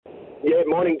Yeah,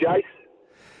 morning, Jace.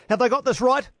 Have they got this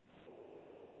right?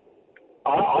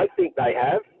 I think they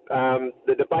have.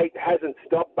 The debate hasn't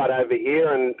stopped but over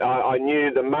here, and I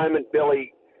knew the moment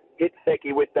Billy hit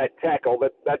Secchi with that tackle,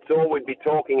 that's all we'd be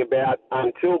talking about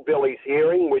until Billy's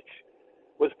hearing, which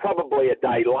was probably a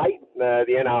day late.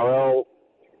 The NRL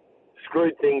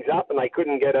screwed things up, and they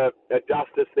couldn't get a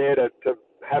justice there to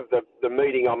have the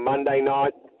meeting on Monday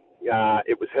night.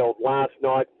 It was held last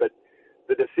night, but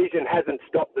the decision hasn't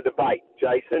stopped the debate,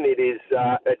 Jason.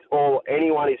 It's all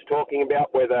anyone is talking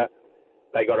about, whether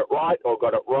they got it right or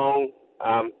got it wrong.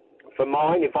 For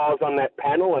mine, if I was on that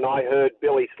panel and I heard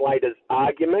Billy Slater's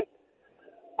argument,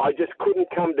 I just couldn't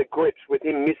come to grips with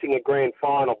him missing a grand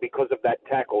final because of that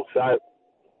tackle. So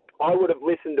I would have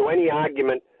listened to any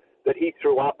argument that he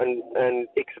threw up and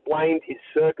explained his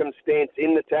circumstance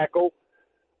in the tackle,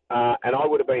 and I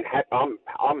would have been happy.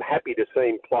 I'm happy to see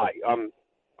him play.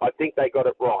 I think they got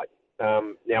it right.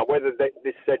 Now, whether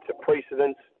this sets a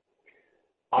precedence,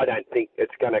 I don't think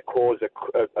it's going to cause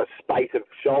a spate of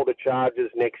shoulder charges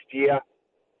next year.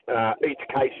 Each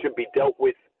case should be dealt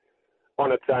with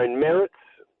on its own merits,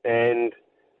 and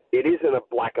it isn't a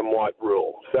black and white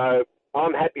rule. So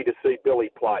I'm happy to see Billy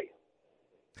play.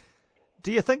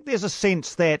 Do you think there's a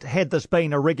sense that had this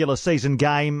been a regular season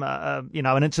game,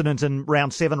 an incident in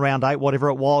round 7, round 8, whatever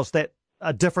it was, that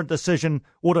a different decision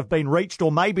would have been reached,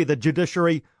 or maybe the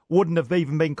judiciary wouldn't have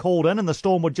even been called in and the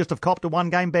Storm would just have copped a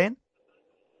one-game ban?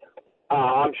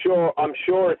 I'm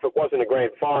sure if it wasn't a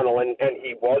grand final and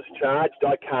he was charged,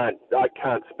 I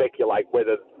can't speculate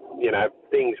whether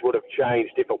things would have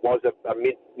changed if it was a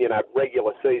mid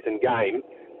regular season game.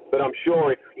 But I'm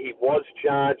sure if he was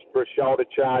charged for a shoulder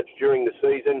charge during the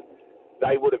season,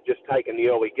 they would have just taken the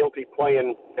early guilty plea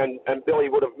and Billy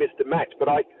would have missed a match. But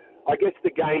I guess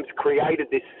the game's created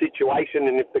this situation,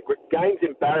 and if the game's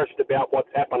embarrassed about what's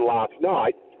happened last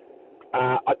night,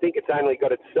 I think it's only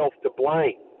got itself to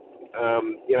blame.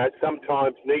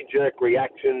 Sometimes knee-jerk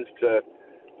reactions to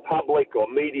public or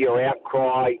media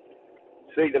outcry,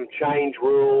 see them change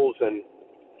rules and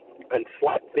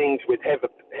slap things with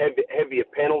heavier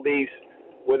penalties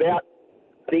without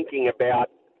thinking about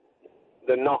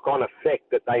the knock-on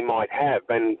effect that they might have.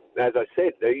 And as I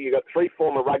said, you got 3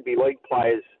 former rugby league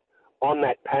players on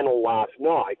that panel last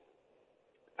night.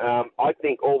 I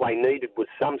think all they needed was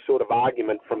some sort of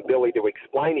argument from Billy to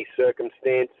explain his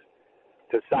circumstance,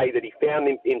 to say that he found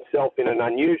himself in an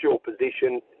unusual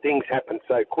position, things happened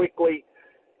so quickly,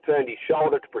 turned his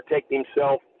shoulder to protect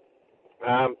himself.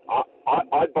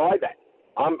 I buy that.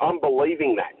 I'm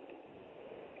believing that.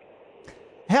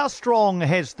 How strong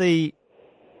has the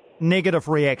negative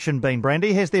reaction been,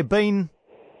 Brandy? Has there been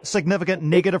significant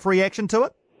negative reaction to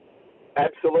it?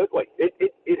 Absolutely.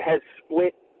 It has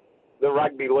split the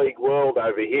rugby league world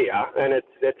over here, and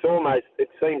it's almost, it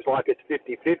seems like it's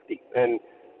 50-50. And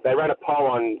they ran a poll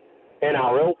on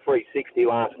NRL 360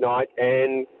 last night,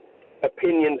 and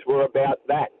opinions were about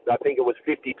that. I think it was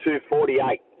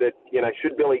 52-48 that,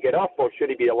 should Billy get off, or should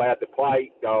he be allowed to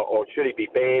play, or should he be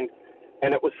banned?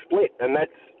 And it was split, and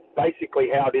that's basically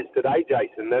how it is today,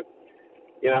 Jason. That,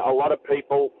 a lot of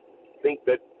people think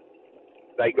that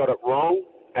they got it wrong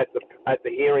at the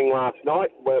hearing last night,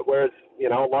 whereas,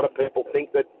 a lot of people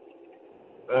think that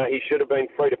he should have been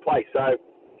free to play. So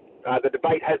the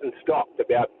debate hasn't stopped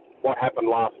about what happened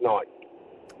last night.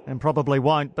 And probably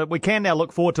won't, but we can now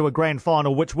look forward to a grand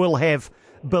final which will have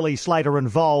Billy Slater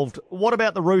involved. What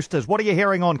about the Roosters? What are you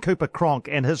hearing on Cooper Cronk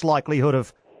and his likelihood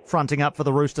of fronting up for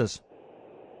the Roosters?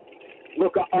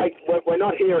 Look, we're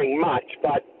not hearing much,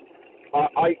 but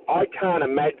I can't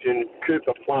imagine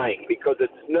Cooper playing because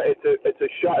it's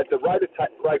a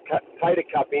rotator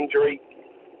cuff injury.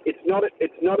 It's not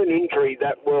an injury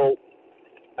that will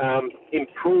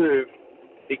improve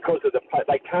because of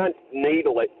they can't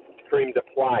needle it for him to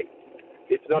play.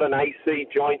 It's not an AC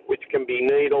joint which can be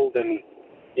needled and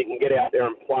you can get out there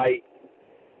and play.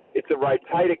 It's a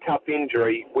rotator cuff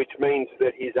injury, which means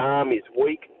that his arm is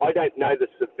weak. I don't know the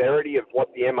severity of what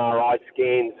the MRI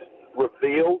scans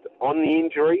revealed on the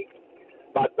injury,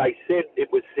 but they said it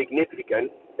was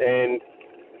significant. And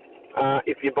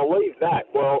if you believe that,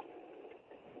 well,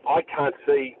 I can't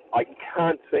see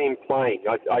him playing.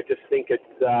 I just think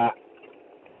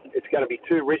it's going to be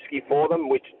too risky for them,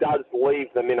 which does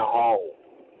leave them in a hole.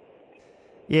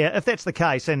 Yeah, if that's the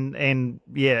case, and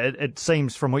it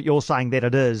seems from what you're saying that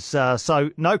it is. So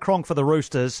no Cronk for the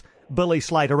Roosters, Billy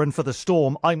Slater in for the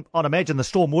Storm. I'd imagine the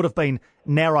Storm would have been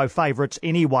narrow favourites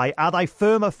anyway. Are they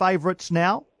firmer favourites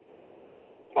now?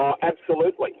 Oh,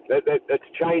 absolutely. It's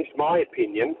changed my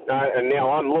opinion, and now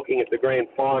I'm looking at the grand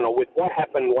final with what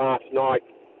happened last night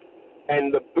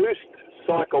and the boost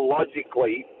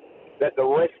psychologically that the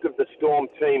rest of the Storm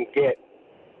team get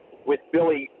with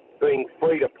Billy being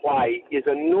free to play is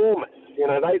enormous. You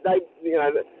know,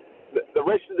 the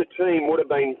rest of the team would have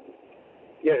been,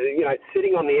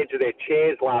 sitting on the edge of their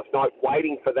chairs last night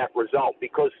waiting for that result,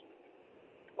 because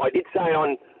I did say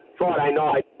on Friday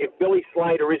night, if Billy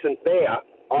Slater isn't there,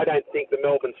 I don't think the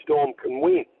Melbourne Storm can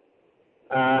win.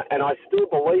 And I still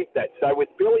believe that. So with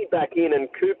Billy back in and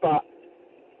Cooper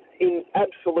in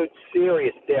absolute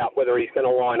serious doubt whether he's going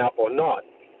to line up or not,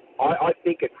 I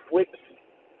think it flips,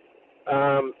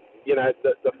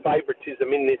 the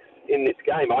favouritism in this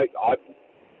game. I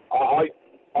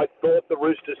thought the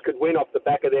Roosters could win off the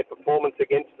back of their performance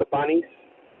against the Bunnies.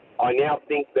 I now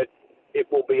think that it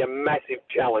will be a massive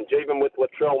challenge, even with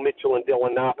Latrell Mitchell and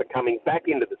Dylan Napa coming back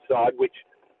into the side, which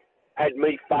had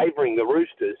me favouring the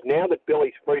Roosters. Now that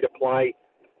Billy's free to play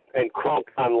and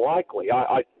Cronk unlikely,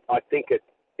 I think it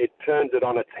turns it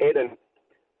on its head, and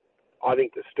I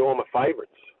think the Storm are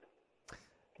favourites.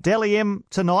 Dally M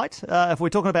tonight, if we're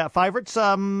talking about favourites.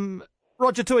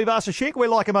 Roger Tuivasa-Sheck, we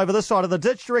like him over this side of the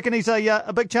ditch. Do you reckon he's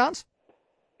a big chance?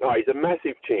 Oh, he's a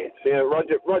massive chance.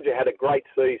 Roger had a great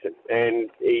season, and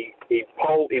he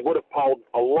would have polled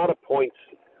a lot of points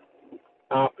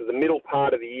after the middle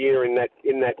part of the year in that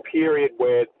period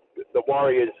where the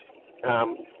Warriors,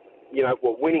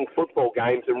 were winning football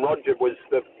games, and Roger was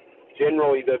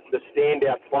generally the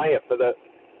standout player for the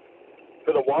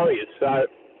Warriors. So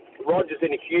Roger's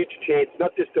in a huge chance,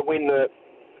 not just to win the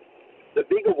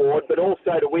big award, but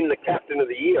also to win the Captain of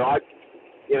the Year.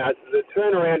 The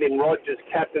turnaround in Roger's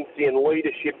captaincy and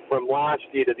leadership from last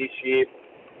year to this year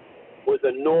was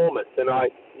enormous. And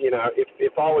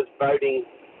if I was voting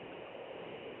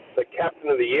the Captain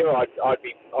of the Year,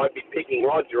 I'd be picking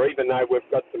Roger, even though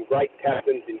we've got some great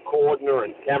captains in Cordner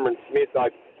and Cameron Smith. I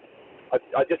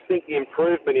just think the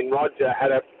improvement in Roger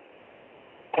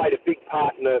played a big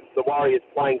part in the Warriors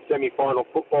playing semi-final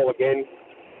football again.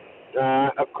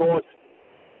 Of course,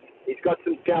 he's got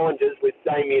some challenges with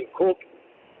Damien Cook,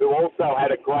 who also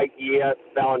had a great year,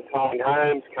 Valentine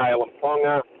Holmes, Caleb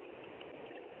Ponga.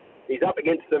 He's up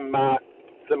against some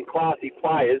classy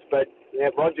players, but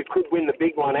Roger could win the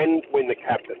big one and win the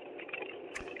captain.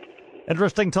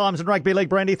 Interesting times in rugby league,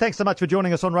 Brandy. Thanks so much for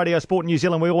joining us on Radio Sport New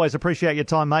Zealand. We always appreciate your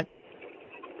time, mate.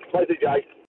 Pleasure, Jay.